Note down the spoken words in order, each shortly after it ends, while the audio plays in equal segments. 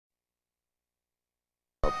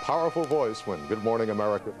powerful voice when Good Morning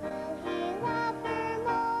America.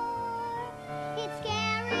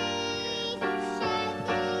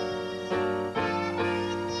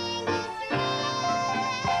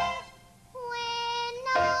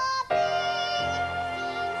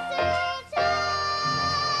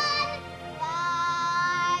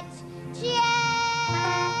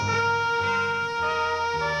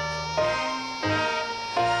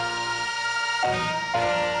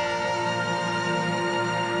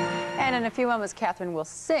 And in a few moments, Kathryn will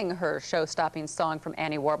sing her show-stopping song from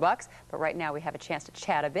Annie Warbucks. But right now, we have a chance to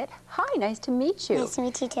chat a bit. Hi, nice to meet you. Nice to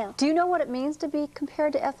meet you, too. Do you know what it means to be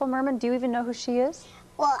compared to Ethel Merman? Do you even know who she is?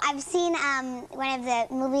 Well, I've seen one of the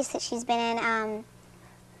movies that she's been in,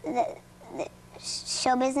 the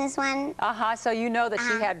show business one. So you know that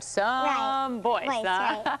she had some voice,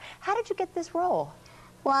 huh? Right. How did you get this role?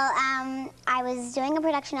 Well, I was doing a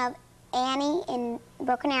production of Annie in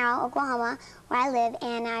Broken Arrow, Oklahoma, where I live,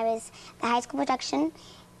 and I was the high school production,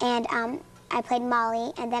 and I played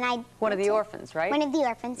Molly, and then I... One of the orphans, right? One of the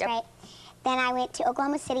orphans, right. Then I went to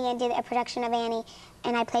Oklahoma City and did a production of Annie,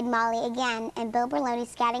 and I played Molly again, and Bill Berloni,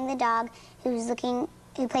 Scatting the dog, who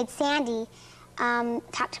played Sandy,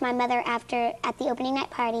 talked to my mother at the opening night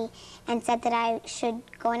party and said that I should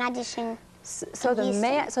go and audition. So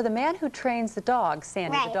the man who trains the dog,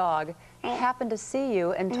 Sandy the dog, happened to see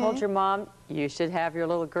you and told your mom you should have your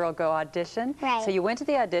little girl go audition. Right. So you went to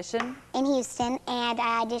the audition in Houston, and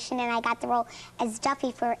I auditioned, and I got the role as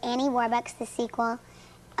Duffy for Annie Warbucks, the sequel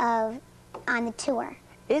of On the Tour.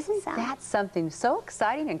 Isn't that something so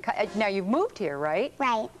exciting? And now you've moved here, right?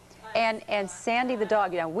 Right. And Sandy the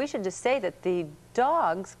dog. Now we should just say that the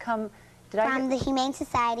dogs come from the Humane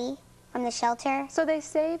Society, from the shelter. So they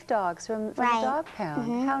save dogs from the dog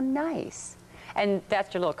pound. How nice. And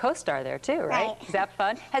that's your little co-star there too, right? Is that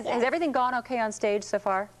fun? Has everything gone okay on stage so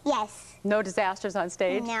far? Yes. No disasters on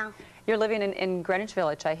stage? No. You're living in Greenwich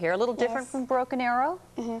Village, I hear. A little different from Broken Arrow?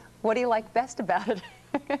 What do you like best about it?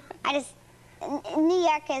 New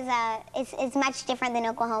York is much different than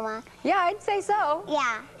Oklahoma. Yeah, I'd say so.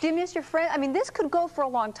 Yeah. Do you miss your friends? I mean, this could go for a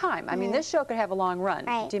long time. I mean, this show could have a long run.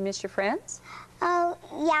 Right. Do you miss your friends? Oh,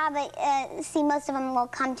 yeah, but see, most of them will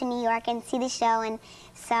come to New York and see the show, and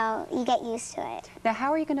so you get used to it. Now,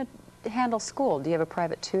 how are you going to handle school? Do you have a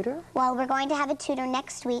private tutor? Well, we're going to have a tutor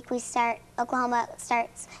next week. Oklahoma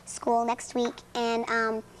starts school next week, and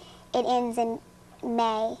it ends in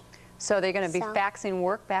May. So they're going to be faxing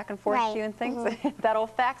work back and forth to you and things? That old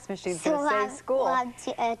fax machine's going to save school. We'll have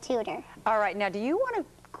a tutor. All right. Now, do you want to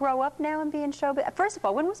grow up now and be in show business? First of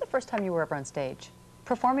all, when was the first time you were ever on stage,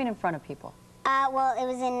 performing in front of people? Well, it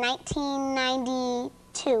was in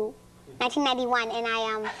 1992, 1991, and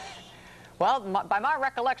I, Well, by my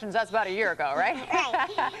recollections, that's about a year ago, right? Right.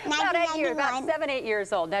 About 8 years, about 7, 8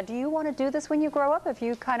 years old. Now, do you want to do this when you grow up? Have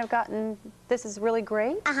you kind of gotten, this is really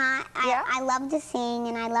great? I love to sing,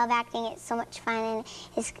 and I love acting. It's so much fun, and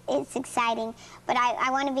it's exciting. But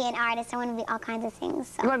I want to be an artist. I want to be all kinds of things.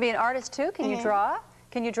 So. You want to be an artist, too? Can you draw?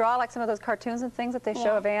 Can you draw like some of those cartoons and things that they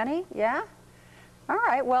show of Annie? Yeah? All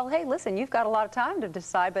right, well, hey, listen, you've got a lot of time to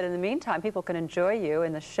decide, but in the meantime, people can enjoy you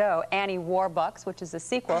in the show, Annie Warbucks, which is the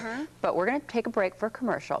sequel, but we're going to take a break for a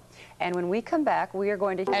commercial. And when we come back, we are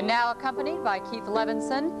going to... And now, accompanied by Keith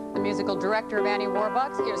Levinson, the musical director of Annie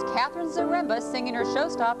Warbucks, here's Kathryn Zaremba singing her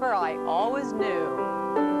showstopper, I Always Knew.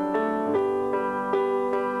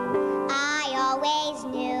 I always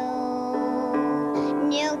knew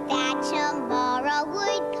that tomorrow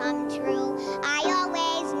would come true. I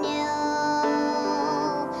always knew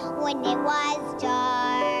when it was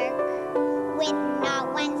dark, with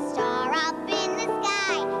not one star up in the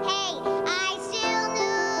sky. Hey, I still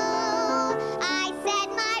knew. I said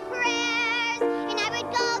my prayers, and I would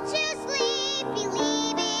go to sleep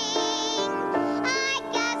believing. I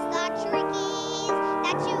guess the trick is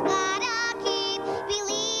that you gotta keep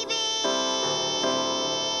believing.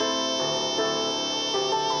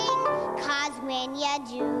 'Cause when you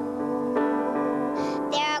do,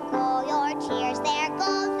 there